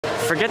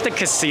Forget the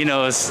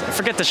casinos,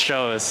 forget the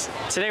shows.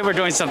 Today we're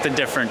doing something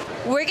different.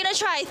 We're gonna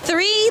try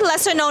 3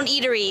 lesser known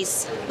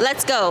eateries.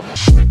 Let's go.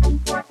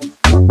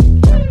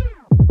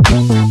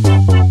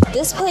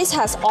 This place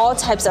has all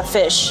types of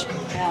fish.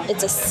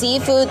 It's a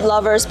seafood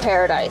lover's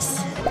paradise.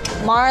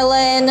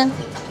 Marlin,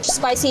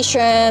 spicy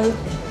shrimp,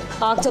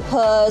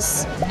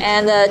 octopus,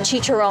 and the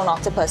chicharron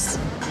octopus.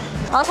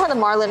 I'll try the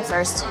marlin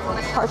first.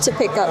 Hard to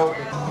pick up.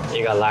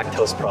 You got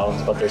lactose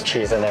problems, but there's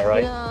cheese in there,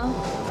 right? Yeah.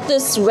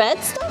 This red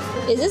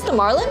stuff, is this the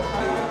marlin?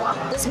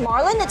 This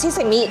marlin, it tastes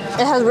like meat.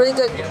 It has really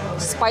good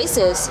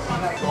spices.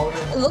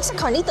 It looks like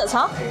carnitas,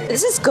 huh?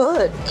 This is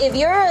good. If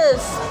you're a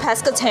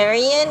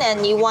pescatarian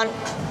and you want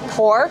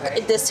pork,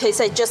 this tastes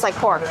like just like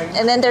pork.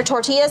 And then their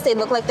tortillas, they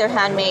look like they're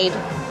handmade.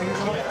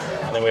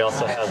 And then we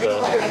also have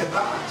the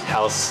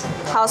house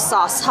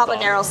sauce,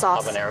 habanero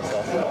sauce. Habanero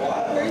sauce.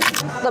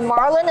 The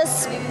marlin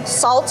is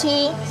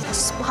salty,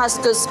 has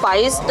good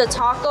spice. The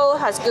taco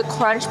has good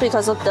crunch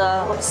because of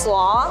the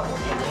slaw.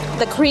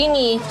 The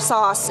creamy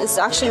sauce is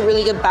actually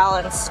really good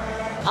balance.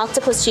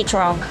 Octopus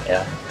chicharron.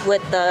 Yeah.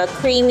 With the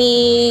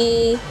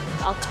creamy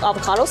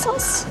avocado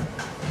sauce.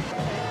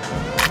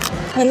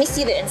 Let me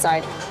see the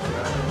inside.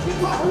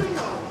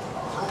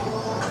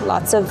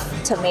 Lots of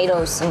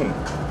tomatoes. It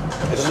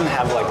doesn't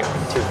have like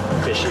too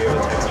fishy of a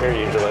texture.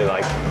 Usually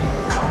like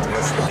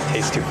octopus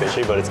tastes too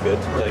fishy, but it's good.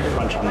 Like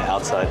crunch on the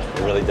outside.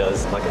 It really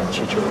does like a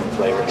chicharron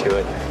flavor to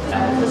it.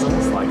 And this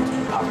one's like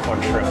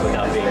popcorn shrimp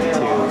without being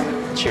too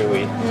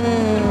chewy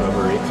and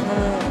rubbery.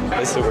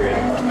 It's super good.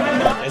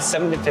 It's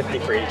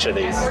 $7.50 for each of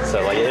these,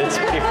 so like it's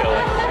pretty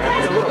filling.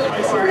 It's a little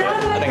pricey,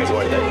 but I think it's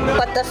worth it.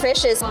 But the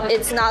fish it's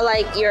not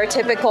like your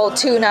typical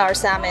tuna or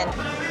salmon.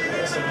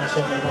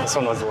 This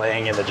one was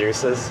laying in the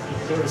juices.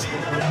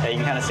 Yeah, you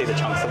can kind of see the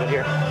chunks of it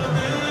here.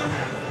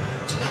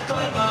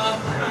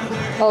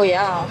 Oh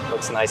yeah.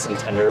 Looks nice and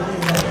tender.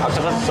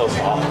 Octopus is so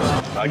soft.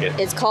 I like it.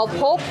 It's called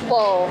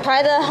pulpo.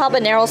 Try the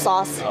habanero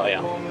sauce. Oh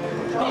yeah.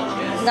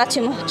 Not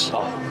too much.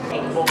 Oh.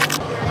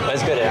 But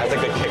it's good. It has a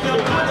good kick to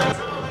it.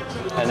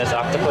 And this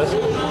octopus, I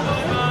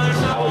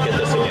would get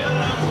this again.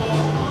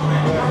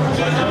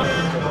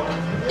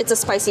 It's a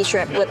spicy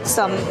shrimp with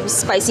some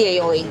spicy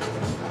aioli.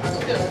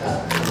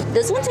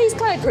 This one tastes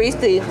kind of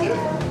greasy.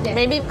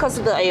 Maybe because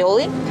of the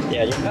aioli?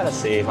 Yeah, you can kind of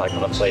see like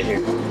on the plate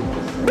here.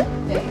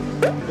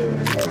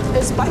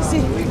 It's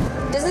spicy.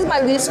 This is my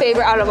least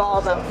favorite out of all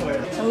of them.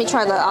 Let me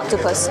try the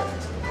octopus.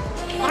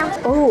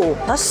 Oh,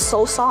 that's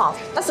so soft.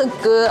 That's a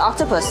good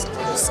octopus.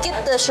 Skip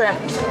the shrimp,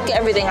 get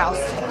everything else.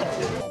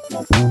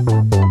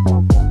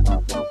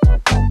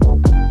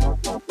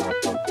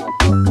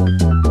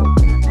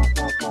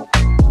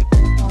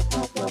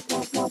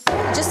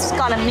 Just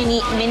got a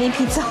mini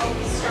pizza. A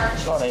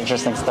lot of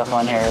interesting stuff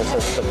on here. This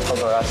is the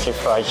Apache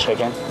fried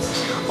chicken.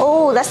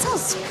 Oh, that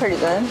sounds pretty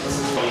good.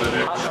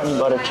 Hot honey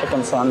butter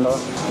chicken sando,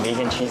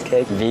 vegan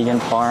cheesecake, vegan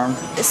parm.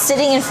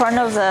 Sitting in front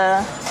of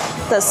the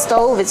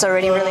stove, it's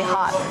already really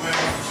hot.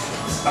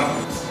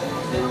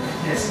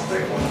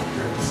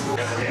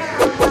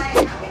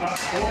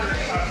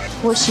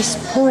 What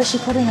is she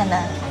putting in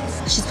there?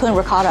 She's putting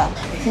ricotta.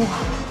 Do you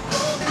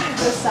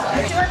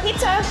want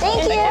pizza?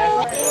 Thank you.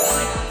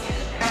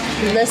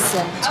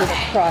 Listen to the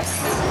crust.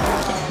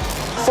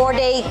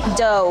 4-day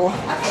dough,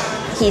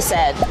 he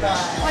said.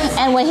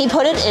 And when he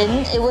put it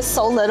in, it was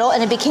so little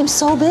and it became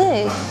so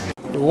big.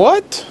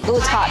 What? Ooh,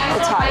 it's hot,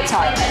 it's hot, it's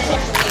hot.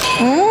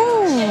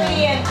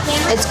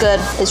 It's good,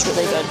 it's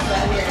really good.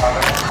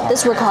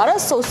 This ricotta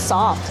is so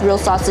soft. Real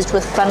sausage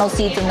with fennel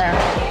seeds in there.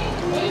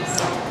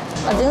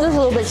 I think there's a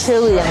little bit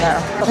chili in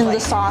there, in the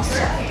sauce.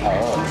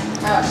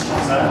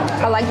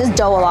 I like this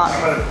dough a lot.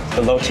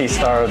 The low-key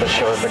star of the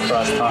show is the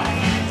crust, huh?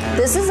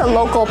 This is a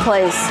local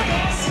place.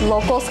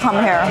 Locals come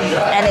here,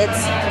 and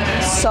it's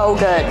so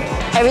good.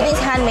 Everything's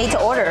handmade to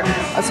order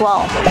as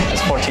well.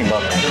 It's 14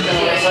 bucks.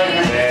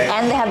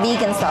 And they have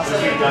vegan stuff.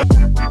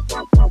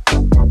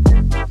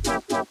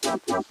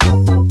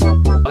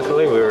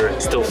 Luckily, we were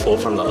still full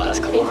from the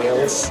last couple of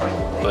meals,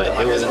 but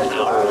it was an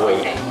hour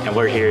wait, and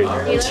we're here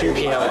at 2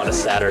 p.m. on a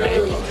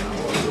Saturday.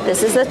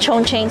 This is the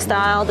Chongqing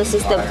style. This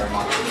is the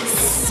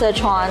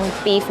Sichuan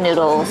beef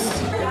noodles.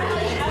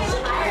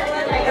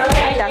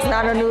 That's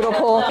not a noodle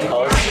pull.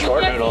 Oh, it's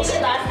short noodles.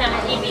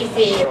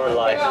 Short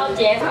life.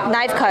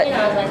 Knife cut.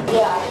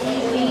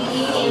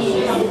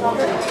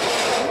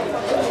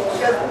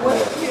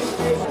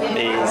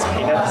 These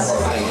peanuts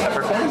and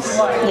peppercorns.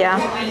 Yeah,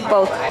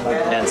 both.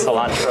 And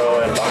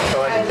cilantro and bok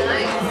choy.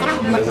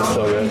 This is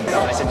so good.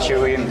 Nice and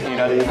chewy and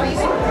peanutty,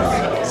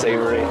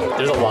 savory.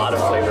 There's a lot of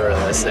flavor in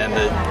this, and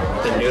the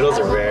noodles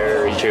are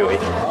very chewy.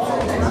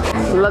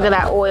 Look at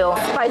that oil,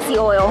 spicy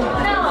oil.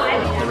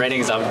 The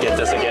ratings, I would get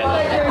this again.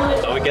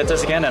 I would get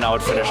this again and I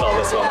would finish all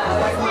this one.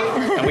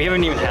 And we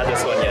haven't even had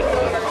this one yet.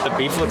 The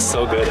beef looks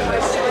so good in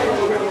this.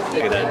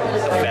 Look at that, the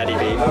fatty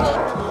beef.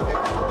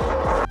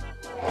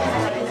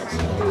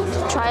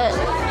 Try it.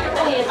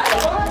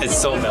 It's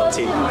so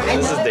melty.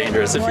 This is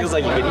dangerous. It feels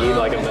like you could eat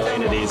like a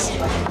million of these.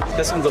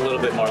 This one's a little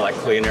bit more like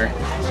cleaner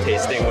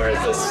tasting, whereas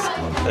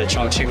the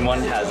Chongqing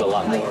one has a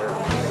lot more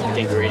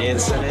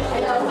ingredients in it.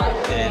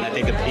 And I think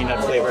think the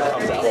peanut flavor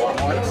comes out a lot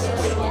more.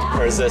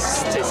 Whereas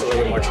this tastes a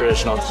little bit more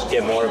traditional,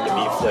 get more of the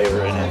beef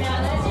flavor in it.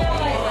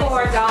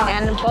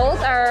 And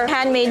both are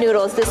handmade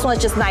noodles. This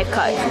one's just knife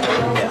cut.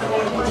 Yeah.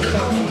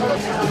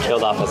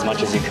 Killed off as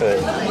much as you could.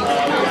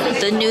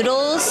 The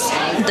noodles,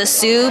 the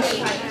soup,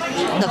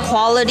 the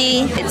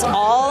quality, it's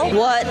all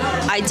what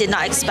I did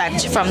not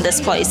expect from this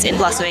place in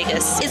Las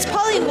Vegas. It's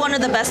probably one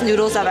of the best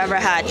noodles I've ever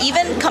had,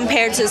 even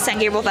compared to San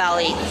Gabriel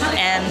Valley.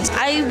 And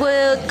I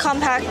will come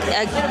back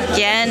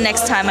again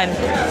next time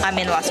I'm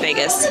in Las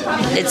Vegas.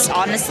 It's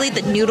honestly,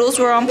 the noodles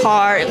were on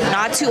par,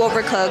 not too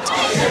overcooked,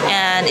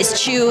 and it's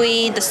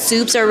chewy. The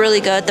soups are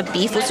really good. The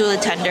beef was really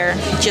tender.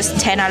 Just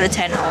 10 out of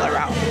 10 all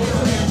around.